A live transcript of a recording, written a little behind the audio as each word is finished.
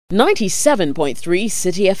97.3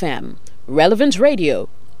 Citi FM. Relevant radio,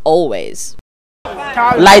 always.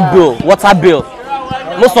 Light bill, water bill.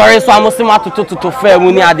 No sorry, so I'm to fair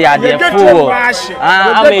money at the idea. Oh,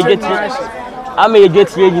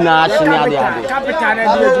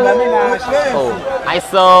 I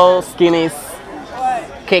sell skinnies,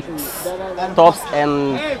 cakes, tops,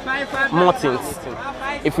 and more things.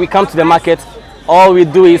 If we come to the market, all we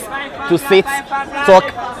do is to sit, talk,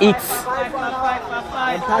 eat,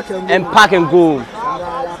 and pack and go.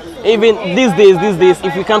 Even these days,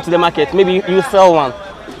 if you come to the market, maybe you sell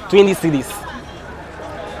 20 cedis.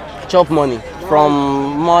 Chop money from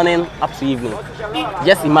morning up to evening.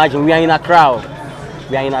 Just imagine, we are in a crowd.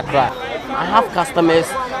 I have customers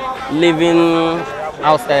living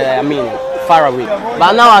outside, far away.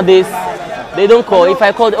 But nowadays, they don't call. If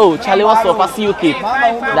I call, oh, Charlie, what's up? I see you keep.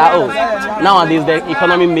 Nowadays, the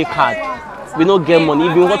economy make hard. We don't get money.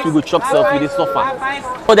 Even what we go chop self, we suffer.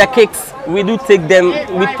 For the cakes, we do take them.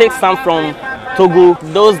 We take some from Togo.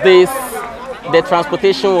 Those days, the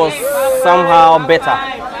transportation was somehow better.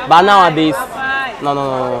 But nowadays, no.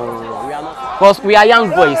 We are not. Because we are young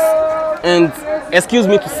boys. And excuse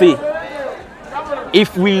me to say,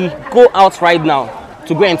 if we go out right now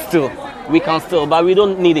to go and steal, we can steal. But we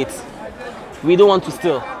don't need it. We don't want to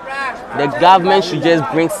steal. The government should just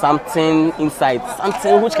bring something inside,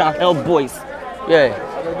 something which can help boys. Yeah,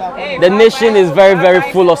 the nation is very, very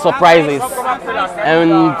full of surprises.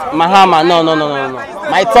 And Mahama, no.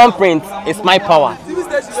 My thumbprint is my power.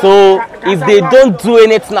 So if they don't do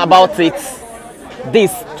anything about it,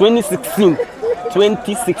 this 2016,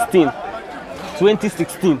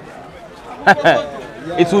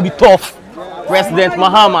 it will be tough. President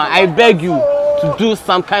Mahama, I beg you to do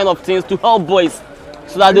some kind of things to help boys,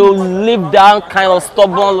 so that they will live down kind of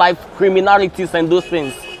stubborn life, criminalities and those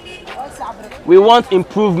things. We want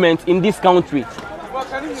improvement in this country,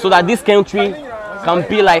 so that this country can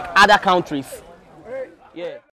be like other countries. Yeah.